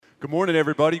Good morning,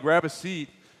 everybody. Grab a seat.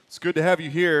 It's good to have you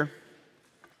here.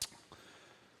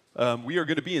 We are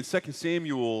going to be in 2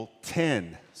 Samuel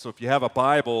 10. So if you have a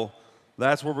Bible,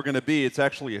 that's where we're going to be. It's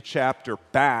actually a chapter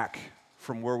back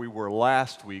from where we were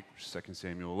last week, which is 2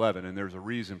 Samuel 11, and there's a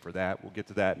reason for that. We'll get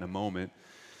to that in a moment.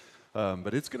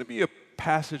 But it's going to be a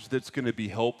passage that's going to be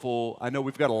helpful. I know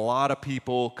we've got a lot of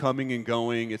people coming and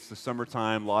going. It's the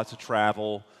summertime, lots of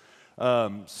travel.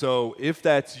 So if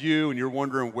that's you and you're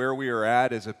wondering where we are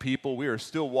at as a people, we are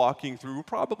still walking through, we're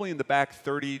probably in the back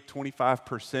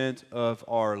 25% of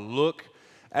our look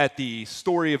at the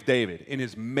story of David in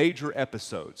his major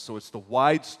episodes. So it's the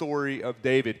wide story of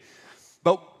David.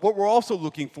 But what we're also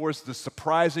looking for is the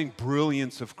surprising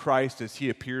brilliance of Christ as he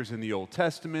appears in the Old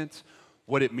Testament,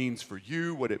 what it means for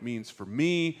you, what it means for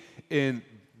me. And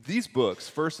these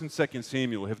books, 1 and 2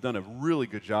 Samuel, have done a really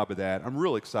good job of that. I'm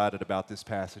real excited about this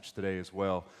passage today as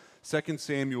well. 2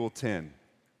 Samuel 10.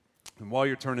 And while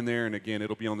you're turning there, and again,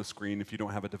 it'll be on the screen if you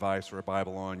don't have a device or a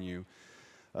Bible on you.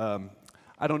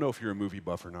 I don't know if you're a movie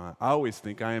buff or not. I always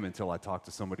think I am until I talk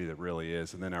to somebody that really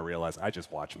is, and then I realize I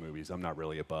just watch movies. I'm not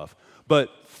really a buff.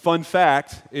 But fun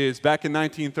fact is back in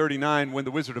 1939 when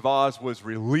The Wizard of Oz was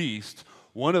released,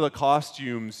 one of the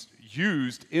costumes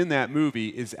used in that movie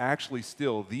is actually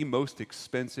still the most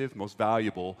expensive, most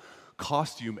valuable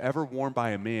costume ever worn by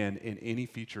a man in any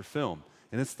feature film,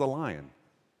 and it's the lion,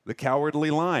 the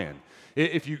Cowardly Lion.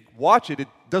 If you watch it, it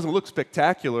doesn't look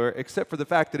spectacular except for the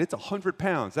fact that it's 100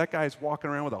 pounds. That guy's walking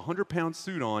around with a 100-pound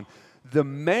suit on. The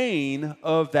mane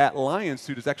of that lion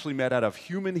suit is actually made out of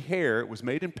human hair. It was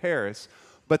made in Paris,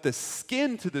 but the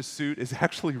skin to the suit is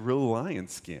actually real lion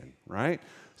skin, right?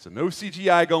 So no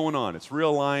CGI going on. It's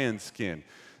real lion skin.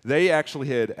 They actually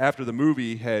had, after the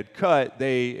movie had cut,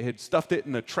 they had stuffed it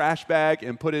in a trash bag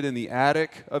and put it in the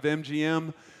attic of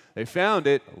MGM. They found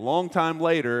it a long time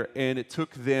later, and it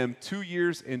took them 2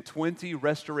 years and 20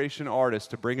 restoration artists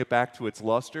to bring it back to its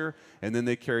luster, and then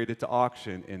they carried it to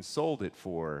auction and sold it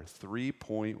for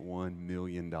 $3.1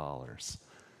 million.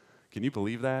 Can you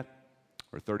believe that?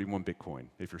 Or 31 Bitcoin,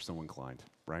 if you're so inclined,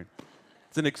 right?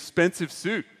 It's an expensive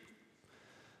suit.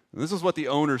 And this is what the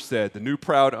owner said, the new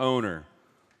proud owner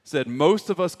said, most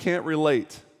of us can't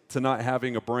relate to not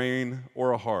having a brain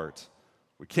or a heart.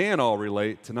 We can all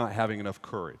relate to not having enough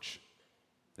courage.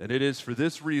 And it is for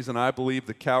this reason I believe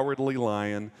the Cowardly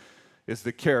Lion is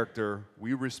the character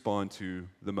we respond to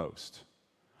the most.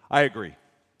 I agree.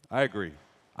 I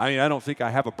mean, I don't think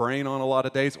I have a brain on a lot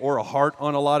of days or a heart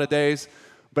on a lot of days,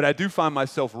 but I do find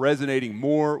myself resonating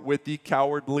more with the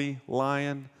Cowardly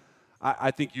Lion.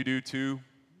 I think you do too.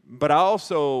 But I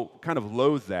also kind of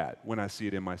loathe that when I see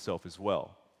it in myself as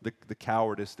well, the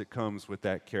cowardice that comes with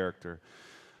that character.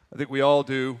 I think we all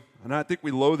do, and I think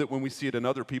we loathe it when we see it in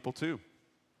other people too.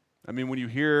 I mean, when you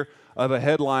hear of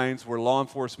headlines where law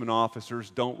enforcement officers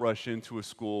don't rush into a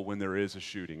school when there is a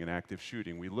shooting, an active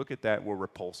shooting, we look at that and we're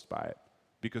repulsed by it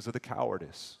because of the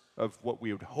cowardice of what we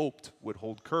had hoped would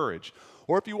hold courage.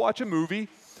 Or if you watch a movie,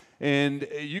 and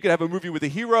you could have a movie with a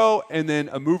hero and then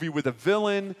a movie with a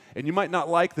villain, and you might not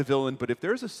like the villain, but if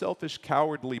there's a selfish,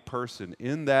 cowardly person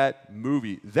in that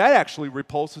movie, that actually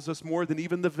repulses us more than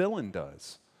even the villain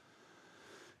does.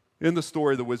 In the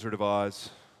story of The Wizard of Oz,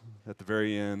 at the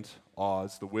very end,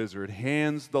 Oz, the wizard,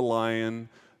 hands the lion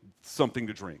something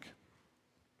to drink.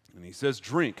 And he says,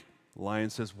 drink. The lion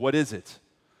says, what is it?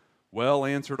 Well,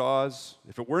 answered Oz,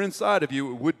 if it were inside of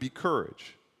you, it would be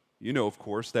courage. You know, of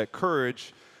course, that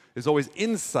courage is always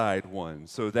inside one,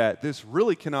 so that this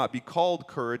really cannot be called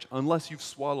courage unless you've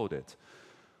swallowed it.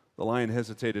 The lion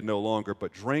hesitated no longer,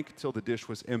 but drank till the dish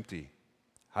was empty.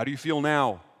 How do you feel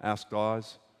now? Asked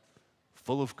Oz.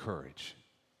 Full of courage.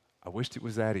 I wished it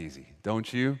was that easy,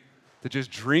 don't you? To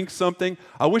just drink something.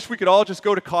 I wish we could all just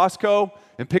go to Costco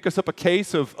and pick us up a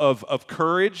case of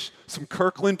courage, some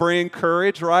Kirkland brand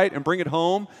courage, right? And bring it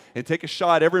home and take a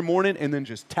shot every morning and then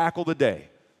just tackle the day.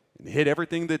 And hit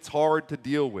everything that's hard to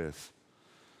deal with.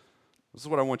 This is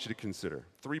what I want you to consider.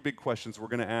 3 big questions we're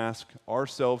going to ask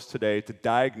ourselves today to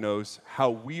diagnose how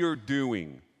we are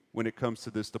doing when it comes to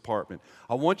this department.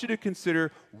 I want you to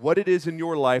consider what it is in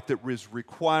your life that is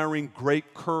requiring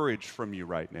great courage from you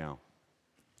right now.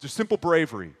 Just simple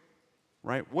bravery,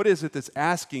 right? What is it that's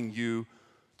asking you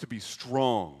to be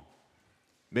strong?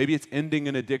 Maybe it's ending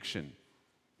an addiction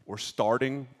or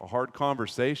starting a hard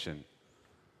conversation.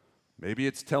 Maybe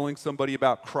it's telling somebody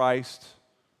about Christ,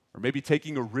 or maybe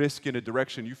taking a risk in a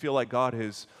direction you feel like God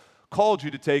has called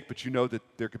you to take, but you know that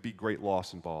there could be great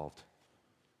loss involved.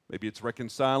 Maybe it's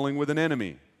reconciling with an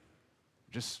enemy,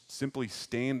 just simply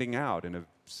standing out in a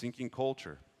sinking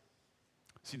culture.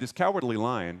 See, this Cowardly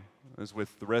Lion, as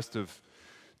with the rest of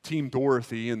Team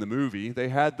Dorothy in the movie, they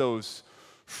had those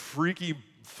freaky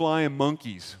flying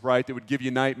monkeys, right, that would give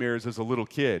you nightmares as a little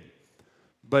kid.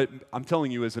 But I'm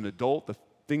telling you, as an adult, the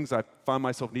things I find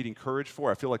myself needing courage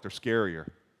for, I feel like they're scarier.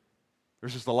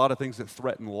 There's just a lot of things that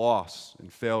threaten loss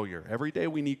and failure. Every day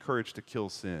we need courage to kill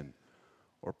sin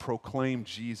or proclaim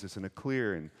Jesus in a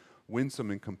clear and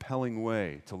winsome and compelling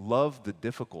way, to love the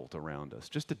difficult around us,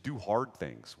 just to do hard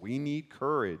things. We need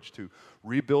courage to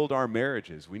rebuild our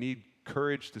marriages. We need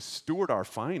courage to steward our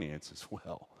finances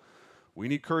well. We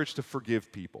need courage to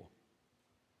forgive people.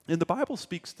 And the Bible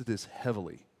speaks to this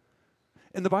heavily.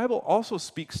 And the Bible also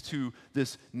speaks to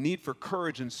this need for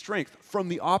courage and strength from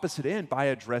the opposite end by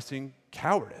addressing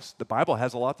cowardice. The Bible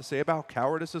has a lot to say about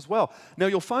cowardice as well. Now,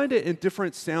 you'll find it in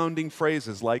different sounding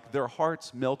phrases like their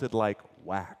hearts melted like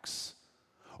wax,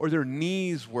 or their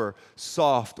knees were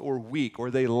soft or weak, or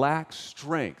they lack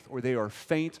strength, or they are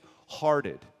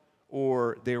faint-hearted,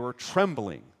 or they were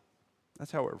trembling.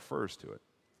 That's how it refers to it.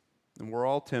 And we're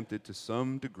all tempted to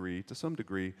some degree,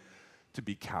 to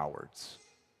be cowards,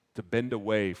 to bend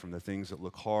away from the things that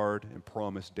look hard and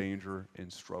promise danger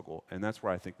and struggle. And that's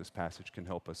where I think this passage can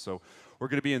help us. So we're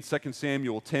going to be in 2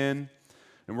 Samuel 10,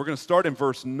 and we're going to start in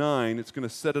verse 9. It's going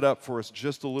to set it up for us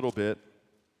just a little bit,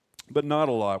 but not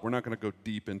a lot. We're not going to go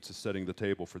deep into setting the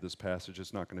table for this passage.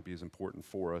 It's not going to be as important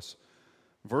for us.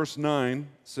 Verse 9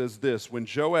 says this: When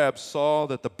Joab saw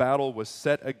that the battle was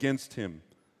set against him,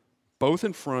 both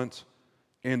in front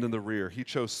and in the rear, he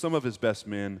chose some of his best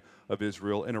men of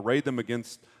Israel and arrayed them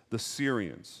against the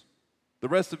Syrians. The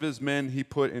rest of his men he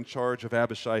put in charge of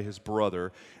Abishai his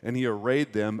brother, and he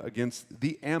arrayed them against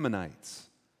the Ammonites.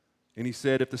 And he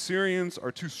said, If the Syrians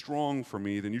are too strong for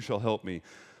me, then you shall help me.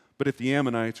 But if the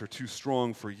Ammonites are too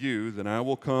strong for you, then I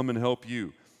will come and help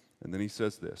you. And then he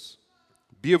says this: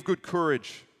 Be of good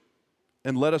courage,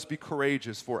 and let us be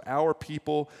courageous for our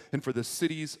people and for the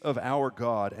cities of our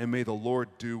God, and may the Lord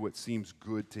do what seems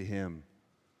good to him.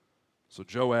 So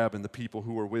Joab and the people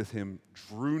who were with him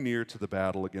drew near to the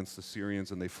battle against the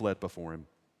Syrians, and they fled before him.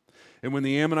 And when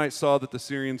the Ammonites saw that the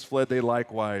Syrians fled, they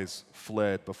likewise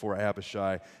fled before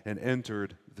Abishai and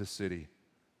entered the city.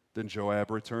 Then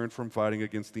Joab returned from fighting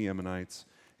against the Ammonites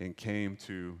and came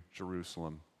to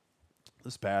Jerusalem.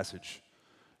 This passage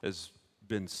has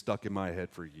been stuck in my head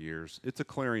for years. It's a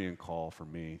clarion call for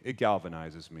me. It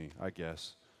galvanizes me, I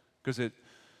guess, because it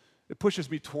pushes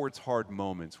me towards hard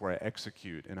moments where I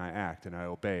execute and I act and I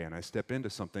obey and I step into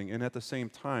something, and at the same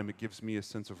time, it gives me a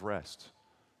sense of rest,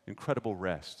 incredible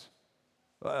rest.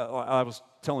 I was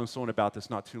telling someone about this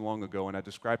not too long ago, and I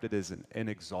described it as an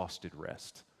exhausted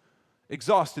rest.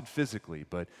 Exhausted physically,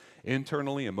 but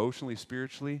internally, emotionally,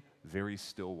 spiritually, very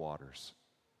still waters.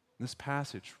 This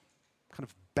passage kind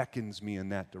of beckons me in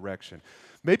that direction.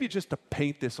 Maybe just to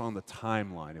paint this on the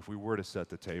timeline, if we were to set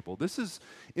the table, this is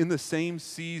in the same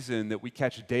season that we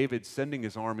catch David sending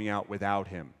his army out without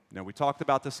him. Now, we talked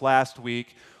about this last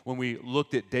week when we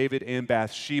looked at David and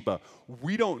Bathsheba.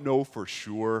 We don't know for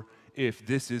sure if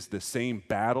this is the same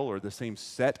battle or the same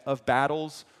set of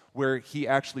battles where he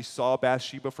actually saw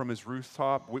Bathsheba from his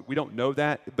rooftop. We don't know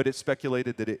that, but it's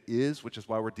speculated that it is, which is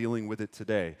why we're dealing with it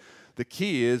today. The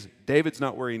key is David's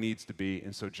not where he needs to be,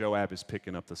 and so Joab is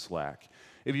picking up the slack.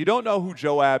 If you don't know who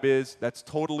Joab is, that's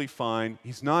totally fine.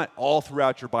 He's not all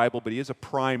throughout your Bible, but he is a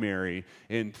primary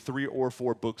in 3 or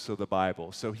 4 books of the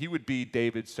Bible. So he would be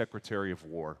David's Secretary of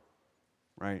War,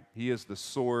 right? He is the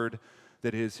sword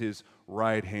that is his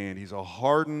right hand. He's a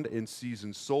hardened and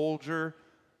seasoned soldier.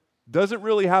 Doesn't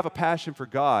really have a passion for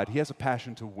God. He has a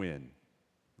passion to win,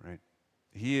 right?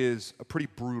 He is a pretty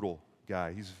brutal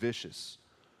guy. He's vicious.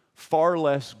 Far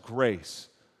less grace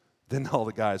than all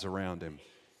the guys around him.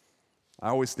 I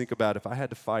always think about if I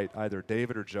had to fight either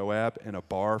David or Joab in a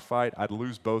bar fight, I'd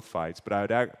lose both fights, but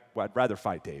I'd rather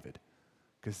fight David.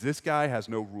 Because this guy has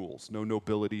no rules, no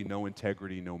nobility, no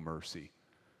integrity, no mercy.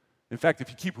 In fact, if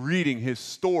you keep reading his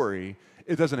story,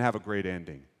 it doesn't have a great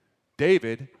ending.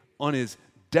 David, on his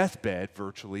deathbed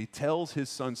virtually, tells his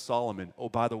son Solomon, oh,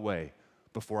 by the way,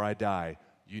 before I die,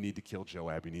 you need to kill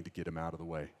Joab. You need to get him out of the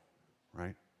way,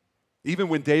 right? Even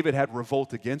when David had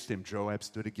revolt against him, Joab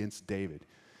stood against David.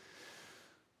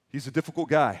 He's a difficult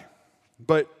guy,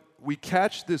 but we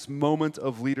catch this moment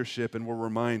of leadership and we're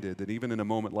reminded that even in a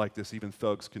moment like this, even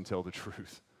thugs can tell the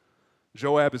truth.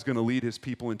 Joab is going to lead his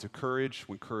people into courage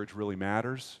when courage really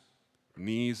matters.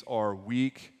 Knees are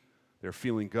weak. They're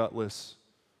feeling gutless.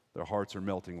 Their hearts are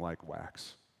melting like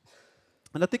wax.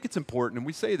 And I think it's important, and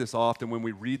we say this often when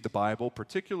we read the Bible,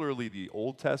 particularly the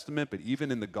Old Testament, but even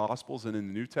in the Gospels and in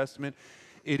the New Testament,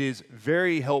 it is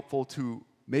very helpful to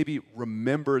maybe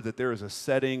remember that there is a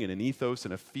setting and an ethos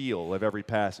and a feel of every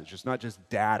passage. It's not just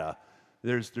data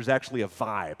There's actually a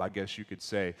vibe, I guess you could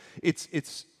say.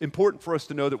 It's important for us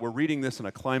to know that we're reading this in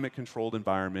a climate-controlled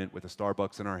environment with a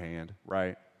Starbucks in our hand,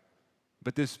 right?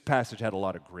 But this passage had a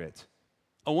lot of grit.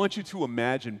 I want you to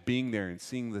imagine being there and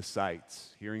seeing the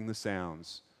sights, hearing the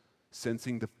sounds,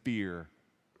 sensing the fear,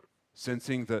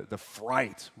 sensing the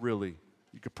fright, really.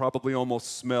 You could probably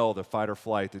almost smell the fight or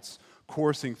flight that's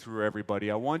coursing through everybody.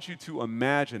 I want you to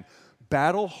imagine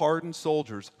battle-hardened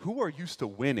soldiers who are used to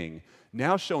winning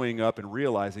now showing up and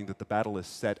realizing that the battle is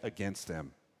set against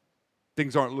them.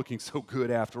 Things aren't looking so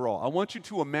good after all. I want you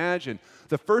to imagine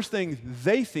the first thing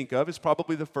they think of is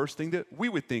probably the first thing that we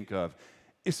would think of.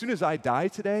 As soon as I die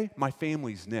today, my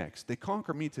family's next. They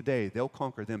conquer me today, they'll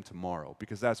conquer them tomorrow,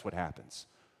 because that's what happens.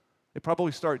 They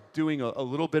probably start doing a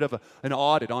little bit of an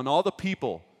audit on all the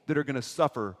people that are going to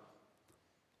suffer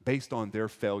based on their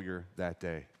failure that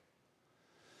day.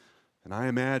 And I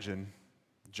imagine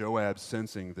Joab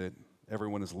sensing that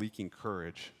everyone is leaking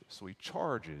courage, so he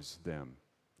charges them.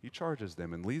 He charges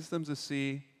them and leads them to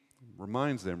see,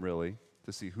 reminds them really,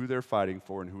 to see who they're fighting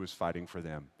for and who is fighting for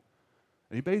them.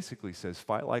 And he basically says,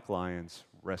 fight like lions,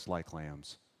 rest like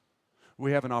lambs.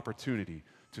 We have an opportunity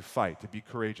to fight, to be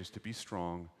courageous, to be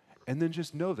strong, and then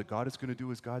just know that God is going to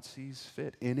do as God sees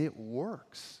fit. And it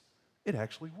works. It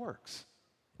actually works.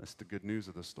 That's the good news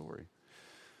of the story.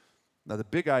 Now, the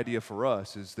big idea for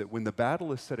us is that when the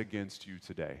battle is set against you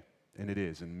today, and it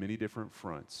is in many different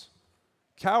fronts,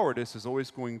 cowardice is always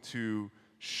going to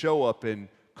show up and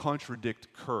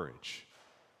contradict courage.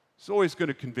 It's always going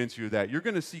to convince you of that. You're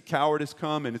going to see cowardice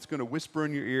come, and it's going to whisper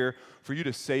in your ear for you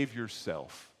to save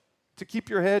yourself, to keep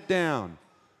your head down.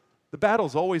 The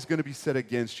battle's always going to be set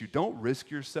against you. Don't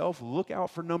risk yourself. Look out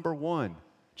for number one.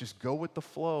 Just go with the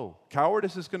flow.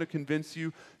 Cowardice is going to convince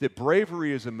you that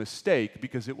bravery is a mistake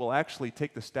because it will actually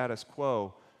take the status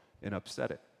quo and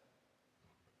upset it.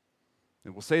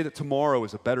 It will say that tomorrow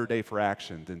is a better day for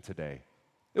action than today.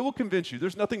 It will convince you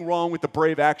there's nothing wrong with the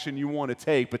brave action you want to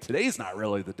take, but today's not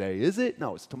really the day, is it?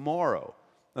 No, it's tomorrow.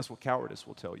 That's what cowardice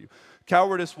will tell you.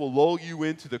 Cowardice will lull you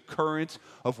into the current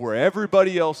of where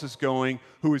everybody else is going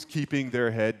who is keeping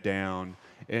their head down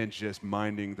and just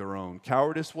minding their own.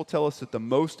 Cowardice will tell us that the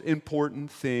most important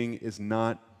thing is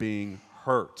not being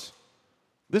hurt.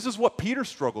 This is what Peter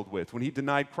struggled with when he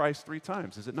denied Christ 3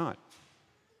 times, is it not?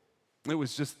 It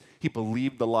was just, he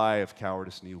believed the lie of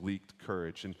cowardice and he leaked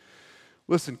courage. And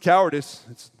listen, cowardice,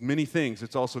 it's many things.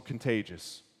 It's also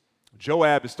contagious.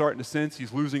 Joab is starting to sense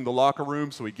he's losing the locker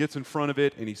room, so he gets in front of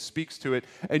it and he speaks to it.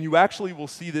 And you actually will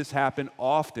see this happen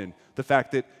often, the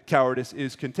fact that cowardice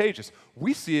is contagious.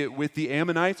 We see it with the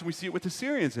Ammonites and we see it with the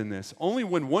Syrians in this. Only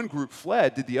when one group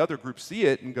fled did the other group see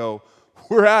it and go,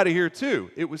 we're out of here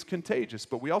too. It was contagious,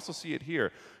 but we also see it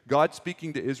here. God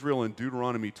speaking to Israel in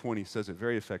Deuteronomy 20 says it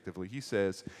very effectively. He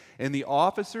says, and the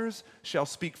officers shall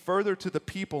speak further to the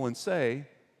people and say,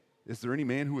 is there any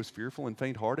man who is fearful and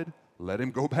faint-hearted? Let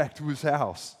him go back to his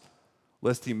house,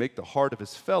 lest he make the heart of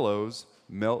his fellows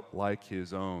melt like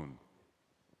his own.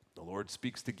 The Lord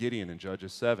speaks to Gideon in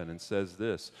Judges 7 and says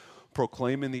this,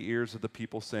 proclaim in the ears of the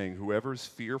people, saying, whoever is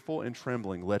fearful and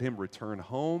trembling, let him return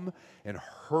home and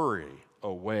hurry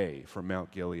away from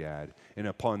Mount Gilead. And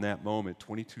upon that moment,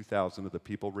 22,000 of the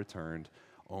people returned,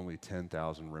 only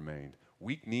 10,000 remained.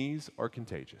 Weak knees are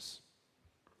contagious.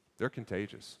 They're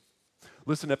contagious.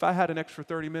 Listen, if I had an extra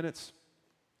 30 minutes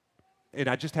and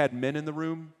I just had men in the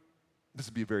room, this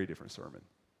would be a very different sermon,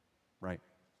 right?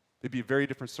 It'd be a very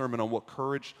different sermon on what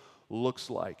courage looks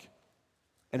like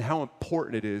and how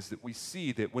important it is that we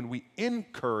see that when we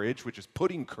encourage, which is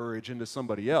putting courage into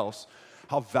somebody else,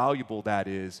 how valuable that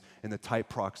is in the tight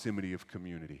proximity of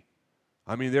community.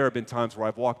 I mean, there have been times where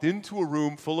I've walked into a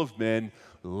room full of men,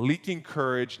 leaking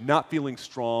courage, not feeling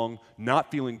strong, not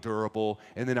feeling durable,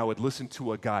 and then I would listen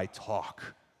to a guy talk,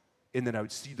 and then I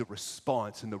would see the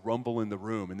response and the rumble in the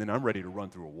room, and then I'm ready to run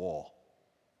through a wall,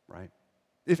 right?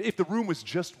 If the room was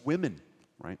just women,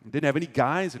 right, and didn't have any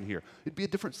guys in here, it'd be a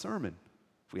different sermon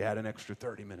if we had an extra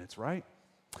 30 minutes, right?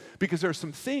 Because there are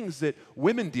some things that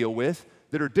women deal with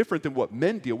that are different than what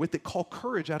men deal with that call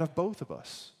courage out of both of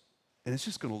us. And it's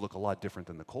just going to look a lot different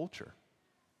than the culture.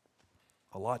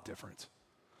 A lot different.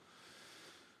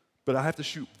 But I have to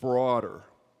shoot broader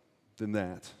than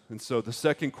that. And so the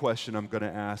second question I'm going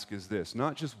to ask is this.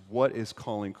 Not just what is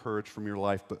calling courage from your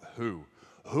life, but who?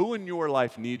 Who in your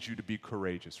life needs you to be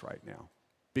courageous right now?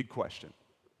 Big question.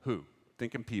 Who?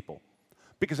 Thinking people.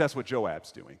 Because that's what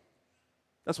Joab's doing.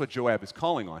 That's what Joab is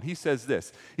calling on. He says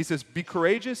this. He says, be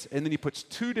courageous, and then he puts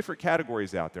 2 different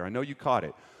categories out there. I know you caught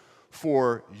it.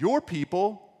 For your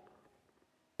people,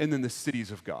 and then the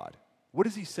cities of God. What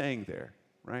is he saying there?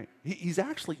 right? He's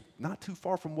actually not too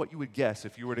far from what you would guess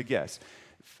if you were to guess.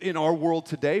 In our world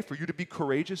today, for you to be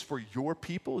courageous for your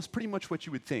people is pretty much what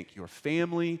you would think. Your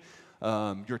family,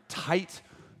 your tight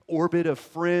orbit of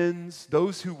friends,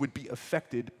 those who would be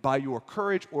affected by your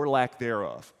courage or lack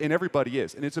thereof. And everybody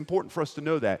is. And it's important for us to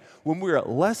know that. When we're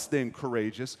less than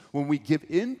courageous, when we give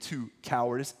in to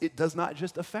cowardice, it does not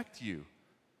just affect you.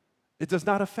 It does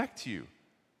not affect you.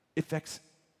 It affects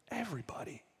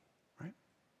everybody.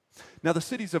 Now, the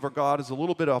cities of our God is a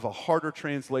little bit of a harder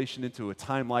translation into a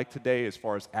time like today as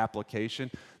far as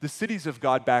application. The cities of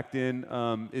God back then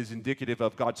is indicative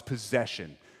of God's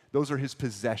possession. Those are his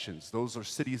possessions. Those are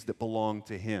cities that belong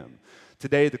to him.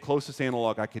 Today, the closest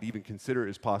analog I could even consider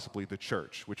is possibly the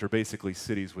church, which are basically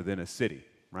cities within a city,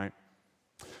 right?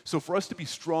 So for us to be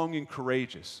strong and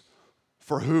courageous,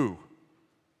 for who?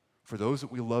 For those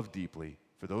that we love deeply,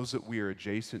 for those that we are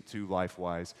adjacent to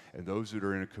life-wise, and those that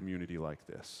are in a community like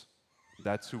this.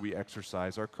 That's who we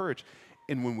exercise our courage.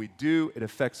 And when we do, it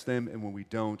affects them, and when we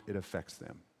don't, it affects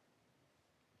them.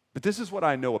 But this is what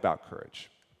I know about courage.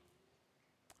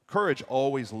 Courage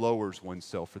always lowers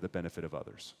oneself for the benefit of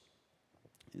others.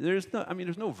 There's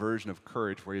no version of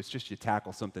courage where it's just you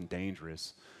tackle something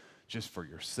dangerous just for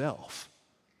yourself.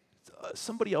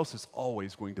 Somebody else is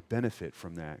always going to benefit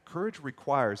from that. Courage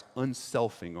requires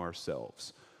unselfing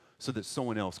ourselves so that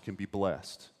someone else can be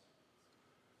blessed.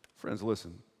 Friends,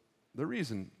 listen, the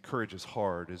reason courage is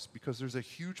hard is because there's a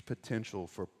huge potential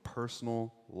for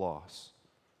personal loss.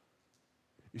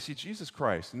 You see, Jesus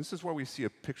Christ, and this is where we see a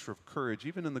picture of courage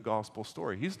even in the gospel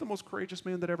story. He's the most courageous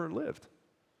man that ever lived.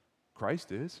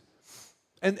 Christ is.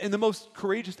 And the most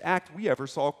courageous act we ever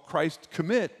saw Christ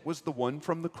commit was the one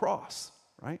from the cross,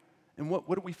 right? And what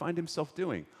do we find himself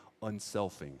doing?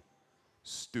 Unselfing,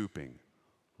 stooping,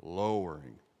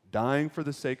 lowering, dying for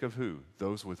the sake of who?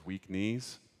 Those with weak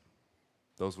knees,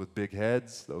 those with big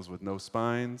heads, those with no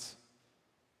spines.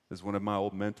 As one of my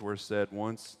old mentors said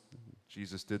once,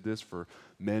 Jesus did this for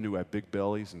men who have big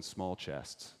bellies and small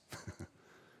chests.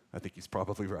 I think he's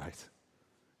probably right.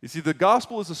 You see, the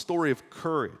gospel is a story of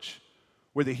courage,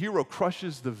 where the hero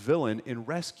crushes the villain and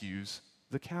rescues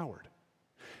the coward.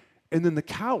 And then the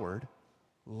coward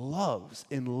loves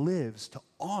and lives to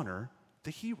honor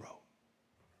the hero.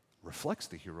 Reflects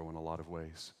the hero in a lot of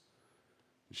ways.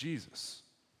 Jesus,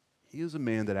 he is a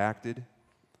man that acted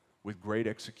with great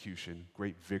execution,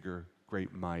 great vigor,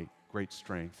 great might, great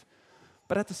strength.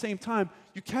 But at the same time,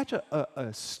 you catch a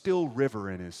still river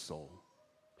in his soul.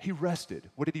 He rested.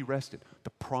 What did he rest in? The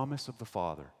promise of the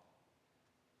Father.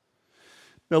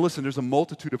 Now listen, there's a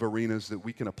multitude of arenas that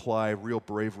we can apply real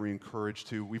bravery and courage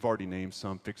to. We've already named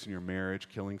some: fixing your marriage,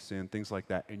 killing sin, things like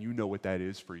that. And you know what that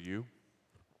is for you,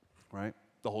 right?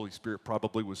 The Holy Spirit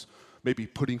probably was maybe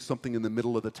putting something in the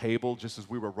middle of the table just as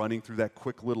we were running through that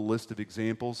quick little list of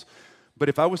examples. But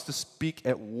if I was to speak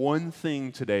at one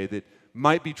thing today that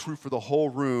might be true for the whole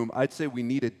room, I'd say we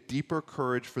need a deeper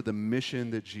courage for the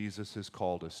mission that Jesus has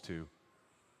called us to.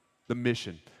 The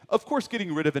mission. Of course,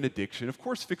 getting rid of an addiction, of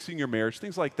course, fixing your marriage,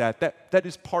 things like that. That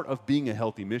is part of being a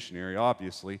healthy missionary,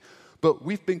 obviously. But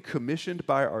we've been commissioned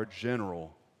by our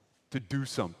general to do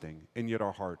something, and yet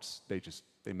our hearts,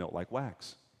 they melt like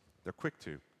wax. They're quick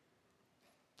to.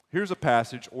 Here's a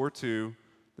passage or two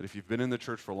that if you've been in the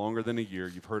church for longer than a year,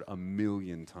 you've heard a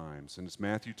million times. And it's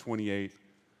Matthew 28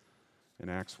 and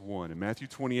Acts 1. And Matthew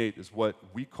 28 is what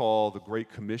we call the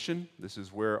Great Commission. This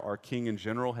is where our King in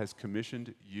general has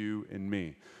commissioned you and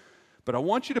me. But I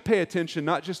want you to pay attention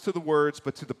not just to the words,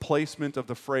 but to the placement of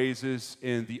the phrases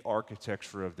in the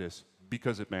architecture of this,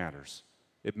 because it matters.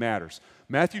 It matters.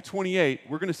 Matthew 28,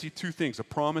 we're going to see two things, a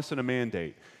promise and a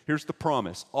mandate. Here's the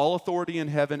promise. All authority in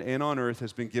heaven and on earth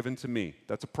has been given to me.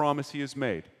 That's a promise he has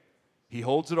made. He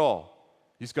holds it all.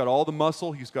 He's got all the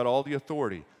muscle. He's got all the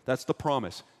authority. That's the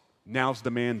promise. Now's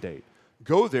the mandate.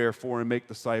 Go therefore and make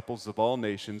disciples of all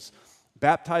nations,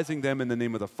 baptizing them in the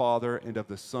name of the Father and of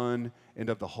the Son and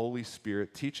of the Holy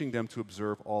Spirit, teaching them to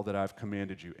observe all that I've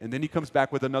commanded you. And then he comes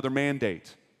back with another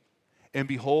mandate. And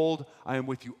behold, I am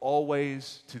with you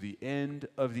always to the end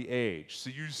of the age. So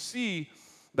you see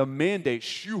the mandate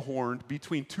shoehorned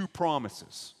between two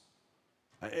promises.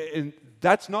 And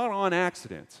that's not on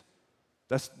accident.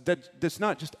 That's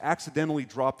not just accidentally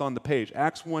dropped on the page.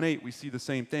 Acts 1:8, we see the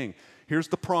same thing. Here's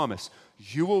the promise.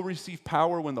 You will receive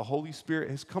power when the Holy Spirit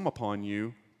has come upon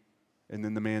you, and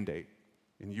then the mandate.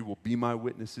 And you will be my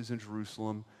witnesses in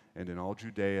Jerusalem and in all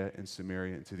Judea and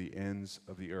Samaria and to the ends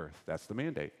of the earth. That's the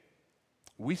mandate.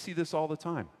 We see this all the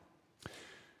time.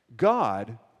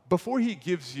 God, before he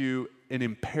gives you an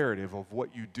imperative of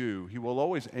what you do, he will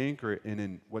always anchor it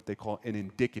in what they call an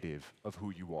indicative of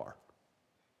who you are,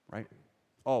 right?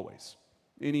 Always.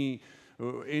 any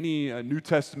New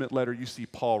Testament letter you see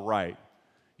Paul write,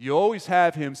 you always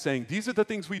have him saying, these are the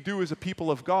things we do as a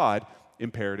people of God,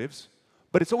 imperatives,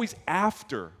 but it's always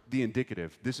after the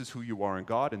indicative. This is who you are in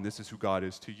God, and this is who God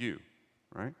is to you,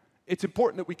 right? It's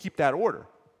important that we keep that order,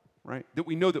 right? That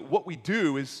we know that what we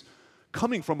do is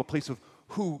coming from a place of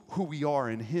who we are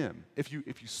in him. If you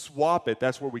swap it,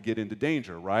 that's where we get into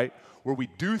danger, right? Where we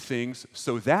do things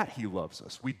so that he loves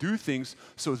us. We do things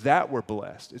so that we're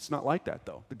blessed. It's not like that,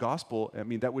 though. The gospel, I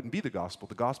mean, that wouldn't be the gospel.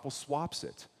 The gospel swaps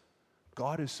it.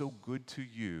 God is so good to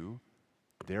you,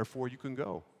 therefore you can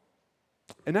go.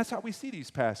 And that's how we see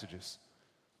these passages.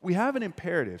 We have an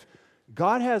imperative.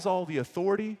 God has all the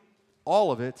authority,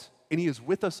 all of it, and he is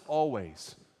with us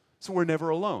always. So we're never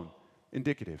alone.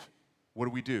 Indicative.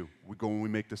 What do? We go and we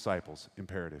make disciples.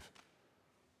 Imperative.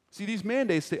 See, these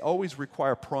mandates, they always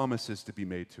require promises to be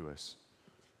made to us.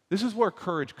 This is where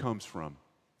courage comes from.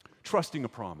 Trusting a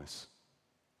promise.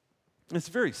 It's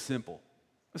very simple.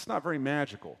 It's not very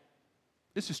magical.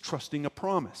 This is trusting a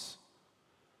promise.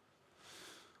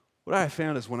 What I have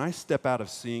found is when I step out of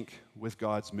sync with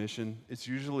God's mission, it's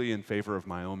usually in favor of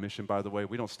my own mission, by the way.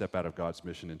 We don't step out of God's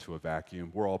mission into a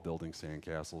vacuum. We're all building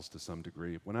sandcastles to some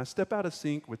degree. When I step out of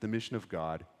sync with the mission of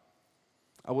God,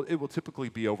 it will typically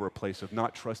be over a place of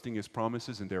not trusting his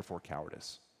promises and therefore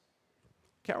cowardice.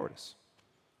 Cowardice.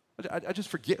 I just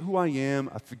forget who I am.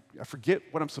 I forget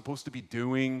what I'm supposed to be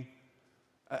doing.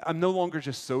 I'm no longer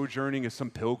just sojourning as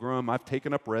some pilgrim. I've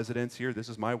taken up residence here. This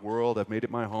is my world. I've made it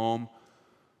my home.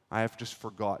 I have just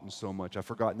forgotten so much. I've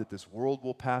forgotten that this world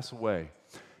will pass away.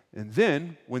 And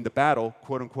then, when the battle,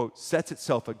 quote unquote, sets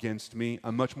itself against me,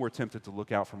 I'm much more tempted to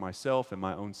look out for myself and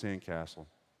my own sandcastle.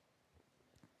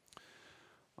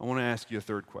 I want to ask you a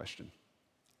third question.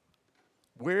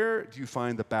 Where do you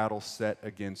find the battle set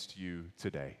against you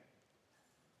today?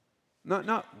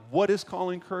 Not what is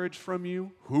calling courage from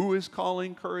you, who is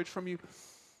calling courage from you.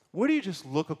 Where do you just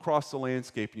look across the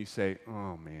landscape and you say,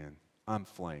 oh man, I'm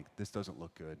flanked. This doesn't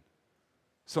look good.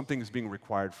 Something is being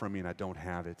required from me and I don't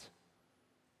have it.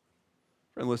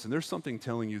 Friend, listen, there's something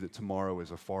telling you that tomorrow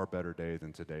is a far better day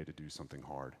than today to do something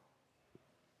hard.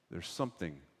 There's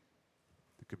something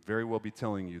that could very well be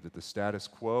telling you that the status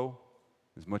quo,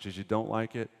 as much as you don't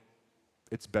like it,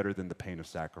 it's better than the pain of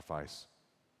sacrifice.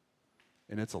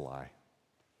 And it's a lie.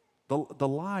 The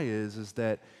lie is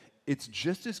that it's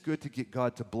just as good to get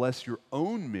God to bless your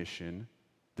own mission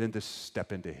than to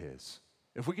step into his.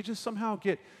 If we could just somehow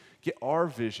get our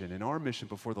vision and our mission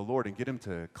before the Lord and get him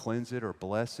to cleanse it or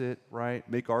bless it, right?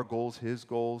 Make our goals his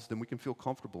goals, then we can feel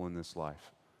comfortable in this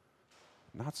life.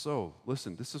 Not so.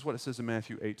 Listen, this is what it says in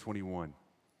Matthew 8:21.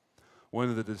 One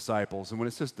of the disciples, and when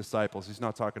it says disciples, he's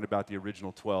not talking about the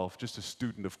original 12, just a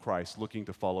student of Christ looking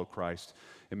to follow Christ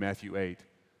in Matthew 8.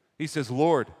 He says,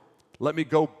 Lord, let me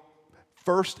go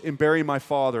first and bury my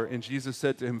father. And Jesus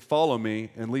said to him, follow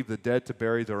me and leave the dead to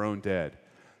bury their own dead.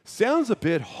 Sounds a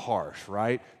bit harsh,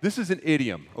 right? This is an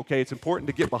idiom, okay? It's important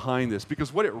to get behind this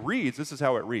because what it reads, this is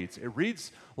how it reads. It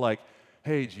reads like,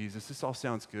 hey, Jesus, this all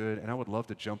sounds good, and I would love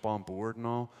to jump on board and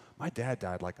all. My dad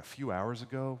died like a few hours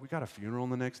ago. We got a funeral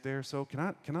the next day or so. Can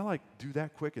I like do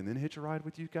that quick and then hitch a ride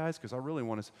with you guys? Because I really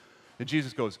want to. And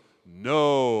Jesus goes,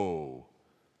 no.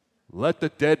 Let the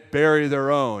dead bury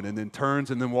their own, and then turns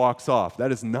and then walks off.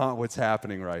 That is not what's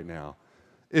happening right now.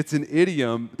 It's an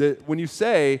idiom that when you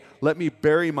say, let me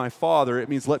bury my father, it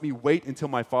means let me wait until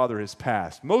my father has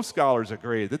passed. Most scholars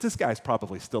agree that this guy's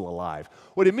probably still alive.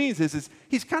 What it means is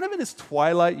he's kind of in his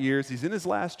twilight years. He's in his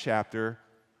last chapter,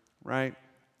 right?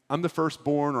 I'm the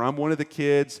firstborn, or I'm one of the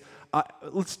kids.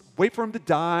 Let's wait for him to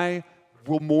die.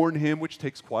 We'll mourn him, which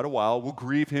takes quite a while. We'll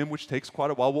grieve him, which takes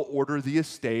quite a while. We'll order the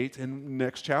estate in the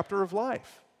next chapter of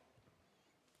life.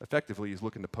 Effectively, he's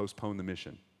looking to postpone the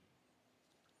mission.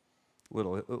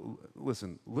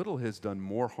 Little has done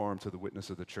more harm to the witness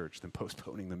of the church than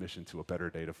postponing the mission to a better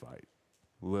day to fight.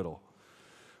 Little.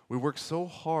 We work so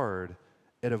hard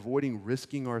at avoiding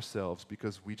risking ourselves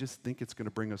because we just think it's going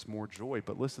to bring us more joy.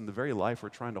 But listen, the very life we're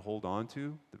trying to hold on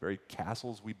to, the very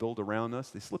castles we build around us,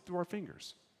 they slip through our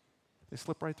fingers. They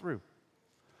slip right through.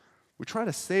 We try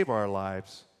to save our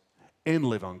lives and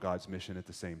live on God's mission at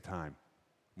the same time.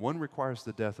 One requires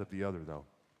the death of the other, though.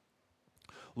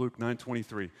 Luke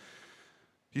 9:23.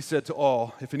 He said to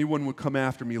all, if anyone would come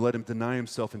after me, let him deny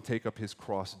himself and take up his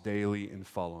cross daily and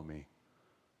follow me.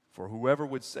 For whoever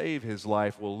would save his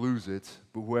life will lose it,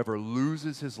 but whoever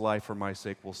loses his life for my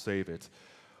sake will save it.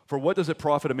 For what does it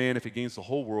profit a man if he gains the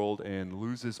whole world and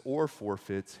loses or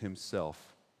forfeits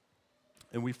himself?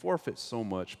 And we forfeit so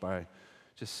much by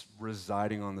just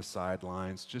residing on the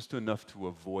sidelines, just enough to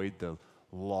avoid the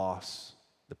loss,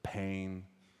 the pain,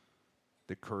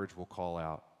 that courage will call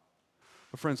out.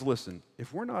 But friends, listen,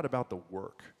 if we're not about the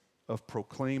work of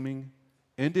proclaiming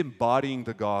and embodying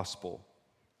the gospel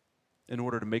in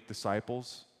order to make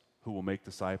disciples who will make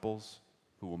disciples,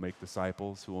 who will make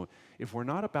disciples, if we're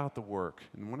not about the work,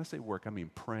 and when I say work, I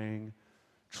mean praying,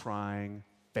 trying,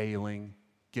 failing,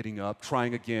 getting up,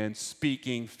 trying again,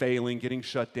 speaking, failing, getting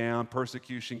shut down,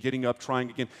 persecution, getting up, trying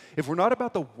again. If we're not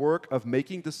about the work of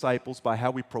making disciples by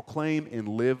how we proclaim and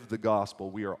live the gospel,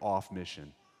 we are off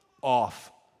mission.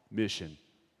 Off mission.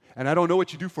 And I don't know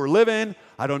what you do for a living.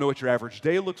 I don't know what your average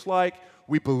day looks like.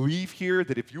 We believe here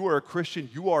that if you are a Christian,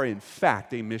 you are in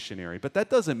fact a missionary. But that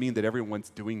doesn't mean that everyone's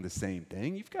doing the same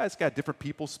thing. You guys got different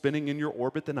people spinning in your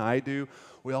orbit than I do.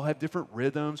 We all have different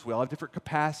rhythms. We all have different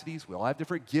capacities. We all have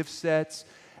different gift sets.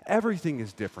 Everything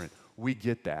is different. We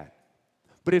get that.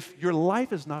 But if your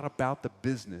life is not about the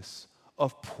business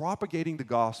of propagating the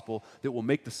gospel that will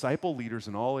make disciple leaders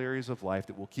in all areas of life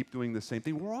that will keep doing the same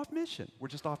thing, we're off mission. We're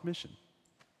just off mission.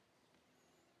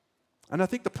 And I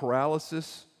think the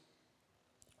paralysis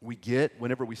we get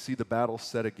whenever we see the battle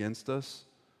set against us,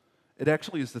 it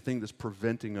actually is the thing that's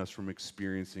preventing us from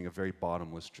experiencing a very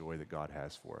bottomless joy that God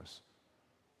has for us.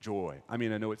 Joy. I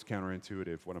mean, I know it's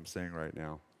counterintuitive what I'm saying right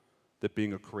now, that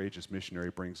being a courageous missionary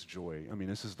brings joy. I mean,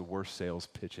 this is the worst sales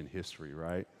pitch in history,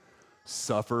 right?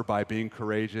 Suffer by being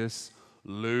courageous,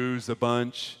 lose a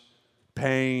bunch,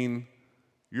 pain.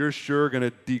 You're sure going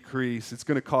to decrease. It's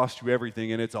going to cost you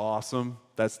everything, and it's awesome.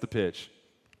 That's the pitch.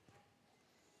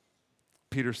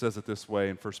 Peter says it this way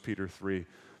in 1 Peter 3,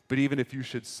 but even if you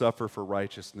should suffer for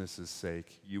righteousness'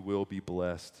 sake, you will be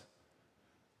blessed.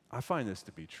 I find this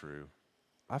to be true.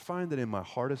 I find that in my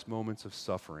hardest moments of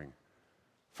suffering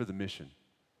for the mission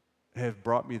have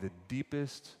brought me the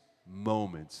deepest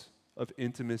moments of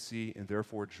intimacy and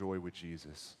therefore joy with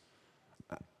Jesus.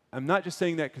 I'm not just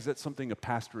saying that because that's something a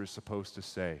pastor is supposed to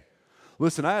say.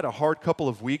 Listen, I had a hard couple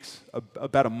of weeks,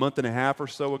 about a month and a half or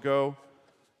so ago,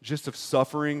 just of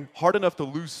suffering, hard enough to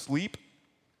lose sleep,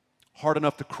 hard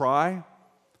enough to cry,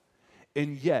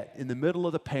 and yet, in the middle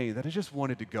of the pain, that I just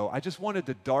wanted to go. I just wanted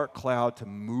the dark cloud to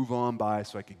move on by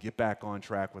so I could get back on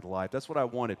track with life. That's what I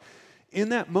wanted. In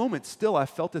that moment, still, I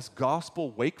felt this gospel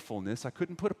wakefulness I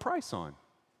couldn't put a price on.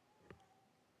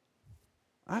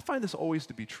 I find this always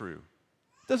to be true.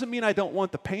 Doesn't mean I don't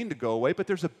want the pain to go away, but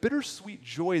there's a bittersweet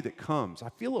joy that comes. I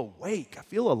feel awake. I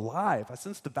feel alive. I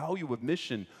sense the value of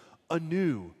mission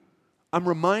anew. I'm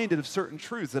reminded of certain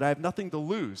truths that I have nothing to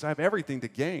lose. I have everything to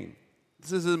gain.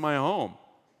 This isn't my home.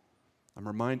 I'm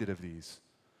reminded of these.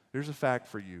 Here's a fact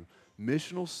for you.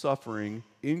 Missional suffering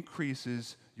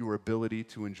increases your ability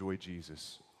to enjoy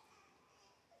Jesus.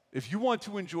 If you want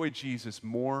to enjoy Jesus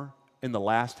more in the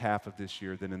last half of this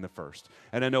year than in the first,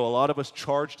 and I know a lot of us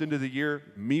charged into the year,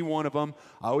 me one of them,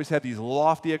 I always have these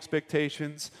lofty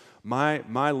expectations.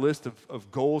 My list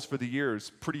of goals for the year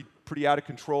is pretty out of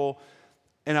control.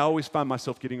 And I always find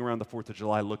myself getting around the 4th of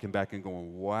July looking back and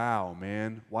going, wow,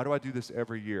 man, why do I do this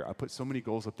every year? I put so many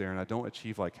goals up there and I don't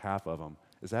achieve like half of them.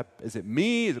 Is it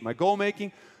me? Is it my goal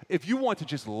making? If you want to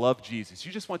just love Jesus,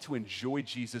 you just want to enjoy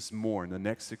Jesus more in the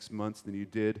next 6 months than you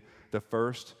did the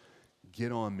first,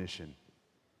 get on mission.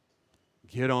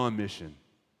 Get on mission.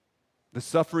 The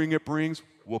suffering it brings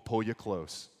will pull you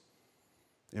close.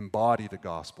 Embody the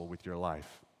gospel with your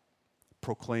life.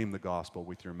 Proclaim the gospel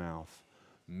with your mouth.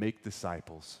 Make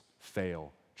disciples,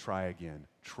 fail, try again,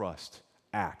 trust,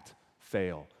 act,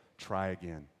 fail, try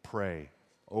again, pray,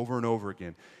 over and over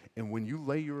again. And when you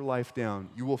lay your life down,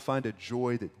 you will find a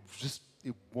joy that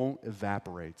it won't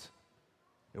evaporate.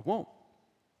 It won't.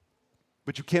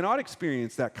 But you cannot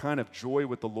experience that kind of joy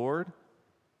with the Lord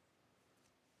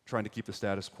trying to keep the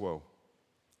status quo.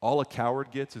 All a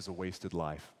coward gets is a wasted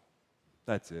life.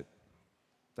 That's it.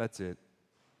 That's it.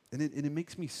 And it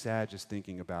makes me sad just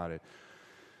thinking about it.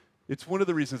 It's one of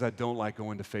the reasons I don't like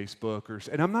going to Facebook,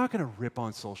 and I'm not going to rip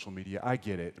on social media. I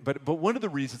get it. But one of the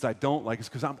reasons I don't like is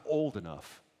because I'm old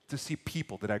enough to see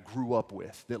people that I grew up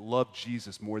with that loved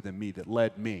Jesus more than me, that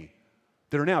led me,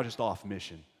 that are now just off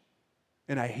mission.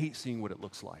 And I hate seeing what it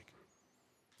looks like.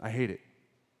 I hate it.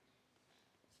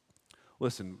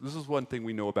 Listen, this is one thing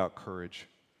we know about courage.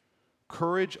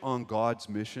 Courage on God's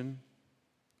mission,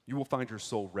 you will find your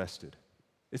soul rested.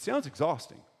 It sounds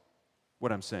exhausting,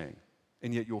 what I'm saying.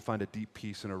 And yet you'll find a deep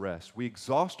peace and a rest. We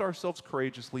exhaust ourselves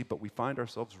courageously, but we find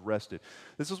ourselves rested.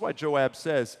 This is why Joab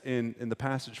says in the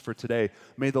passage for today,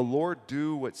 may the Lord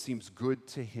do what seems good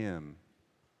to him.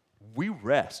 We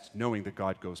rest knowing that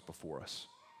God goes before us.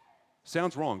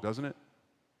 Sounds wrong, doesn't it?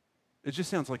 It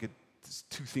just sounds like it's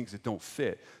two things that don't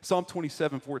fit. Psalm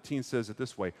 27:14 says it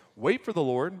this way, wait for the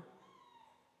Lord,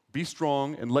 be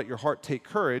strong, and let your heart take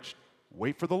courage.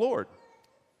 Wait for the Lord.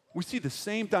 We see the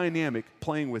same dynamic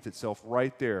playing with itself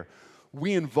right there.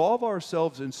 We involve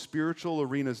ourselves in spiritual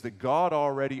arenas that God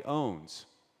already owns.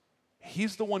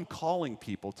 He's the one calling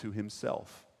people to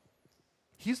himself.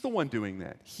 He's the one doing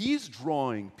that. He's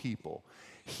drawing people.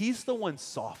 He's the one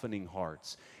softening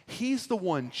hearts. He's the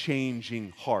one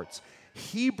changing hearts.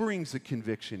 He brings a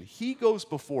conviction. He goes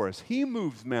before us. He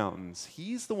moves mountains.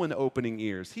 He's the one opening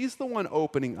ears. He's the one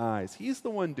opening eyes. He's the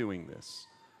one doing this.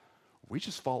 We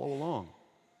just follow along.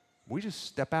 We just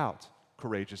step out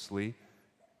courageously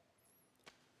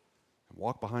and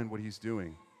walk behind what he's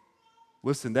doing.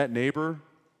 Listen, that neighbor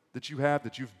that you have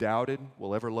that you've doubted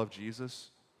will ever love Jesus,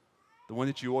 the one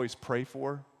that you always pray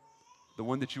for, the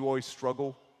one that you always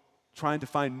struggle trying to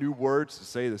find new words to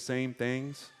say the same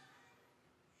things,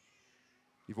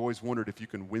 you've always wondered if you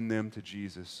can win them to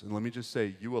Jesus. And let me just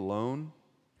say, you alone,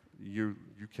 you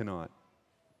cannot.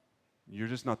 You're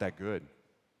just not that good.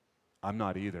 I'm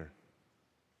not either.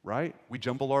 Right? We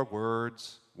jumble our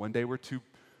words. One day we're too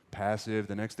passive.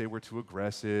 The next day we're too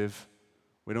aggressive.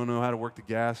 We don't know how to work the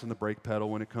gas and the brake pedal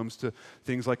when it comes to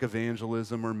things like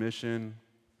evangelism or mission.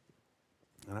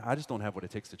 And I just don't have what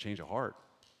it takes to change a heart.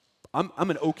 I'm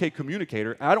an okay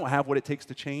communicator. I don't have what it takes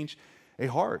to change a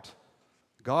heart.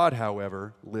 God,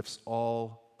 however, lifts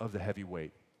all of the heavy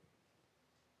weight.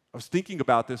 I was thinking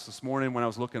about this morning when I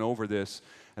was looking over this,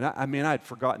 and I had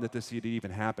forgotten that this had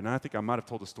even happened. And I think I might have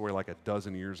told the story like a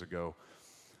dozen years ago.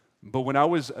 But when I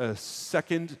was a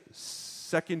second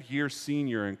year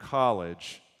senior in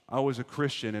college, I was a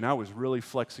Christian, and I was really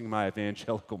flexing my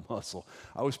evangelical muscle.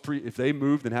 If they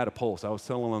moved and had a pulse, I was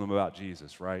telling them about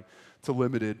Jesus, right? To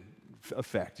limited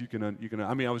effect.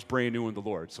 I was brand new in the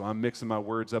Lord, so I'm mixing my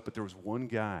words up, but there was one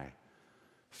guy,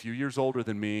 a few years older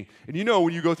than me, and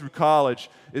when you go through college,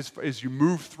 as you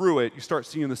move through it, you start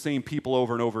seeing the same people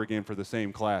over and over again for the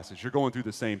same classes. You're going through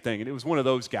the same thing, and it was one of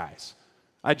those guys.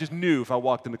 I just knew if I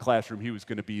walked in the classroom, he was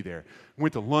going to be there.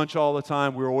 Went to lunch all the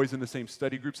time. We were always in the same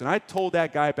study groups. And I told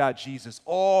that guy about Jesus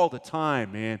all the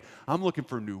time, man. I'm looking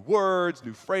for new words,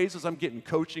 new phrases. I'm getting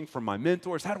coaching from my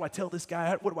mentors. How do I tell this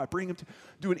guy? What do I bring him to?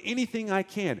 Doing anything I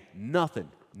can.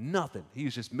 Nothing. He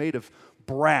was just made of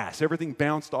brass. Everything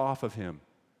bounced off of him.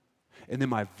 And then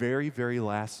my very, very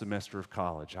last semester of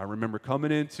college, I remember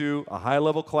coming into a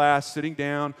high-level class, sitting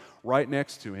down right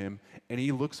next to him, and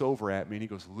he looks over at me and he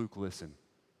goes, "Luke, listen.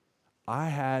 I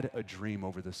had a dream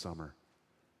over the summer,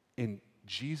 and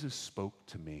Jesus spoke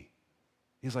to me."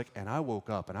 He's like, and I woke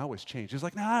up, and I was changed. He's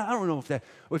like, "Nah, I don't know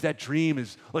if that dream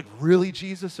is like really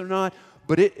Jesus or not,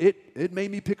 but it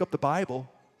made me pick up the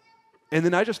Bible." And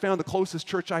then I just found the closest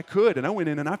church I could, and I went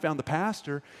in and I found the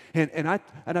pastor, and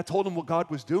I told him what God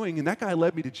was doing, and that guy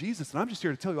led me to Jesus, and I'm just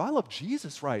here to tell you, I love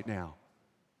Jesus right now.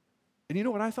 And you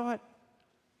know what I thought?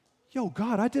 Yo,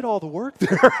 God, I did all the work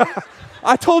there.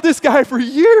 I told this guy for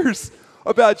years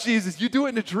about Jesus. You do it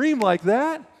in a dream like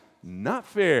that? Not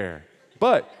fair.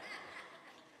 But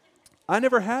I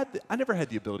never had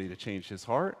the ability to change his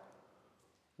heart.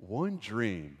 One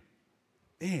dream.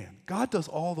 Man, God does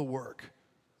all the work.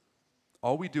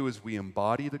 All we do is we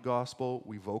embody the gospel,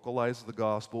 we vocalize the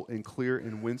gospel in clear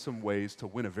and winsome ways to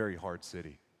win a very hard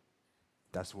city.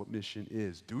 That's what mission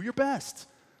is. Do your best.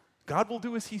 God will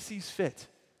do as he sees fit.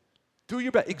 Do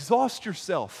your best. Exhaust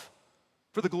yourself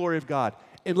for the glory of God,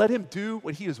 and let him do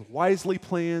what he has wisely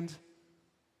planned,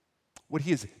 what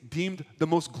he has deemed the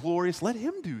most glorious. Let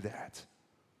him do that.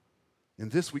 In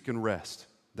this we can rest.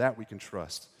 That we can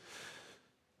trust.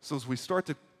 So as we start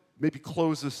to maybe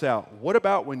close this out, what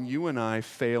about when you and I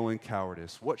fail in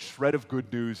cowardice? What shred of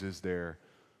good news is there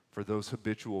for those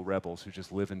habitual rebels who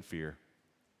just live in fear?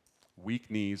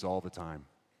 Weak knees all the time.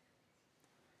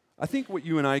 I think what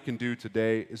you and I can do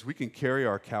today is we can carry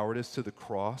our cowardice to the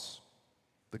cross.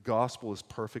 The gospel is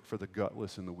perfect for the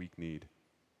gutless and the weak-kneed.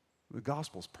 The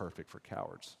gospel is perfect for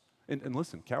cowards. And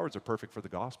listen, cowards are perfect for the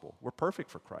gospel. We're perfect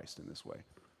for Christ in this way,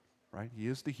 right? He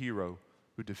is the hero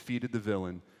who defeated the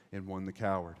villain and won the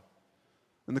coward.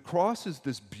 And the cross is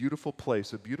this beautiful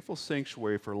place, a beautiful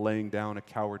sanctuary for laying down a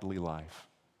cowardly life.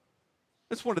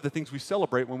 It's one of the things we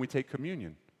celebrate when we take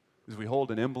communion, is we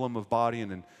hold an emblem of body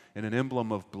and an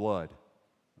emblem of blood.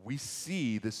 We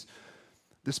see this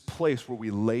place where we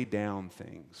lay down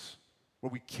things, where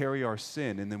we carry our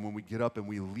sin, and then when we get up and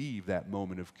we leave that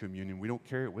moment of communion, we don't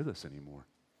carry it with us anymore.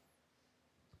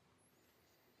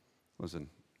 Listen,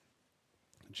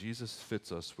 Jesus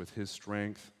fits us with his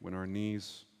strength when our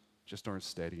knees just aren't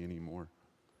steady anymore.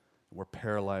 We're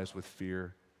paralyzed with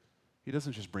fear. He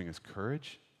doesn't just bring us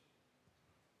courage.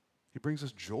 He brings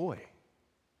us joy.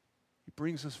 He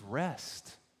brings us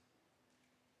rest.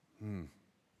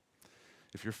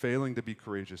 If you're failing to be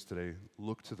courageous today,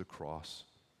 look to the cross.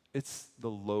 It's the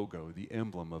logo, the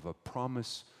emblem of a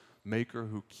promise maker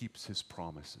who keeps his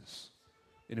promises.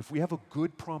 And if we have a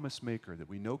good promise maker that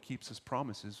we know keeps his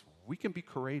promises, we can be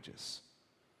courageous.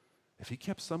 If he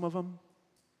kept some of them,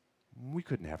 we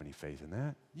couldn't have any faith in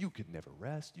that. You could never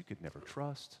rest. You could never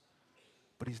trust.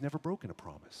 But he's never broken a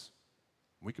promise.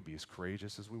 We could be as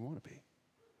courageous as we want to be.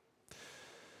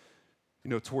 You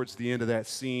know, towards the end of that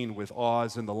scene with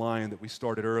Oz and the lion that we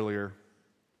started earlier,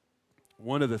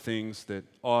 one of the things that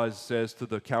Oz says to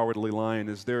the cowardly lion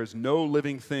is, there is no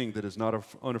living thing that is not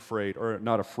unafraid or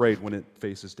not afraid when it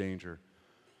faces danger.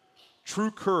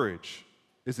 True courage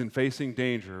is in facing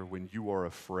danger when you are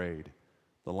afraid.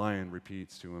 The lion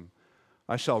repeats to him,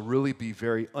 I shall really be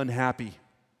very unhappy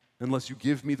unless you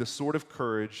give me the sort of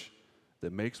courage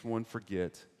that makes one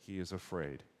forget he is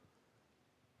afraid.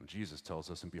 And Jesus tells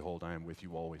us, and behold, I am with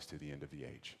you always to the end of the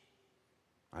age.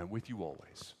 I am with you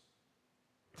always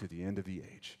to the end of the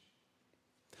age.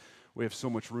 We have so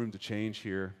much room to change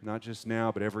here, not just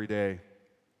now, but every day.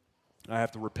 I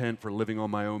have to repent for living on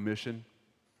my own mission,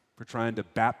 for trying to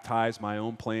baptize my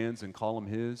own plans and call them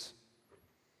his.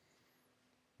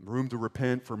 Room to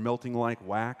repent for melting like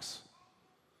wax.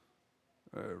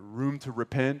 Room to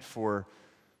repent for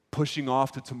pushing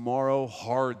off to tomorrow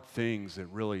hard things that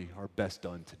really are best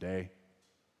done today.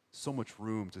 So much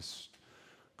room to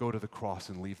go to the cross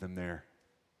and leave them there.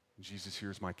 Jesus,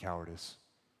 here's my cowardice.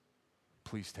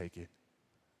 Please take it.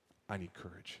 I need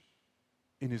courage.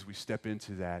 And as we step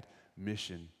into that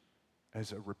mission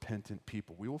as a repentant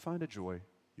people, we will find a joy.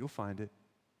 You'll find it.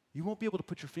 You won't be able to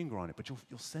put your finger on it, but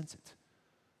you'll sense it.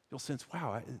 You'll sense,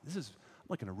 wow, I'm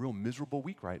like in a real miserable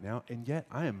week right now, and yet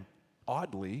I am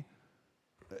oddly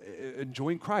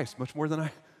enjoying Christ much more than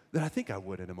I think I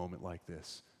would in a moment like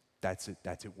this. That's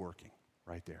it working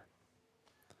right there.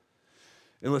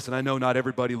 And listen, I know not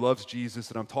everybody loves Jesus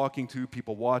that I'm talking to,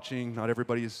 people watching. Not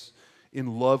everybody is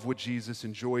in love with Jesus,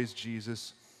 enjoys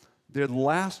Jesus. The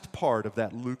last part of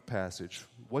that Luke passage,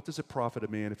 what does it profit a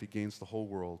man if he gains the whole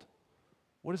world?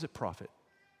 What does it profit?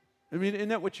 I mean, isn't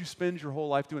that what you spend your whole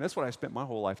life doing? That's what I spent my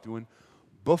whole life doing.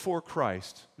 Before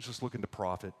Christ, I was just looking to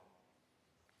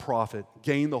profit,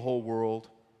 gain the whole world,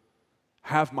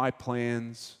 have my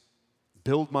plans,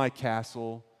 build my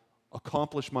castle,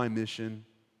 accomplish my mission.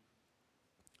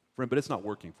 Friend, but it's not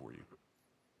working for you.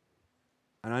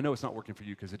 And I know it's not working for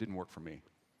you because it didn't work for me.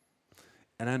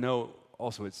 And I know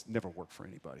also it's never worked for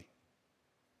anybody.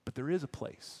 But there is a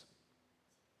place.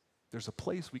 There's a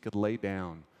place we could lay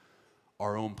down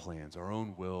our own plans, our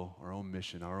own will, our own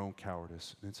mission, our own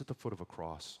cowardice. And it's at the foot of a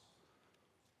cross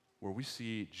where we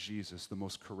see Jesus, the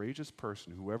most courageous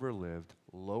person who ever lived,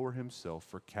 lower himself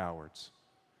for cowards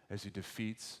as he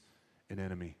defeats an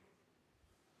enemy.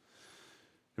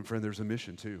 And friend, there's a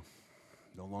mission too.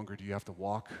 No longer do you have to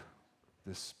walk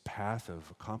this path of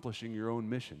accomplishing your own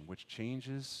mission, which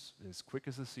changes as quick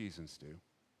as the seasons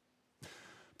do.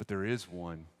 But there is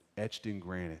one etched in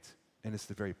granite, and it's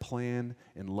the very plan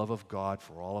and love of God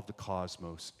for all of the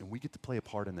cosmos, and we get to play a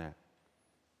part in that.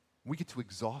 We get to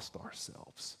exhaust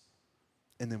ourselves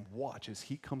and then watch as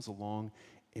he comes along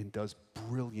and does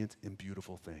brilliant and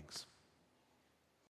beautiful things.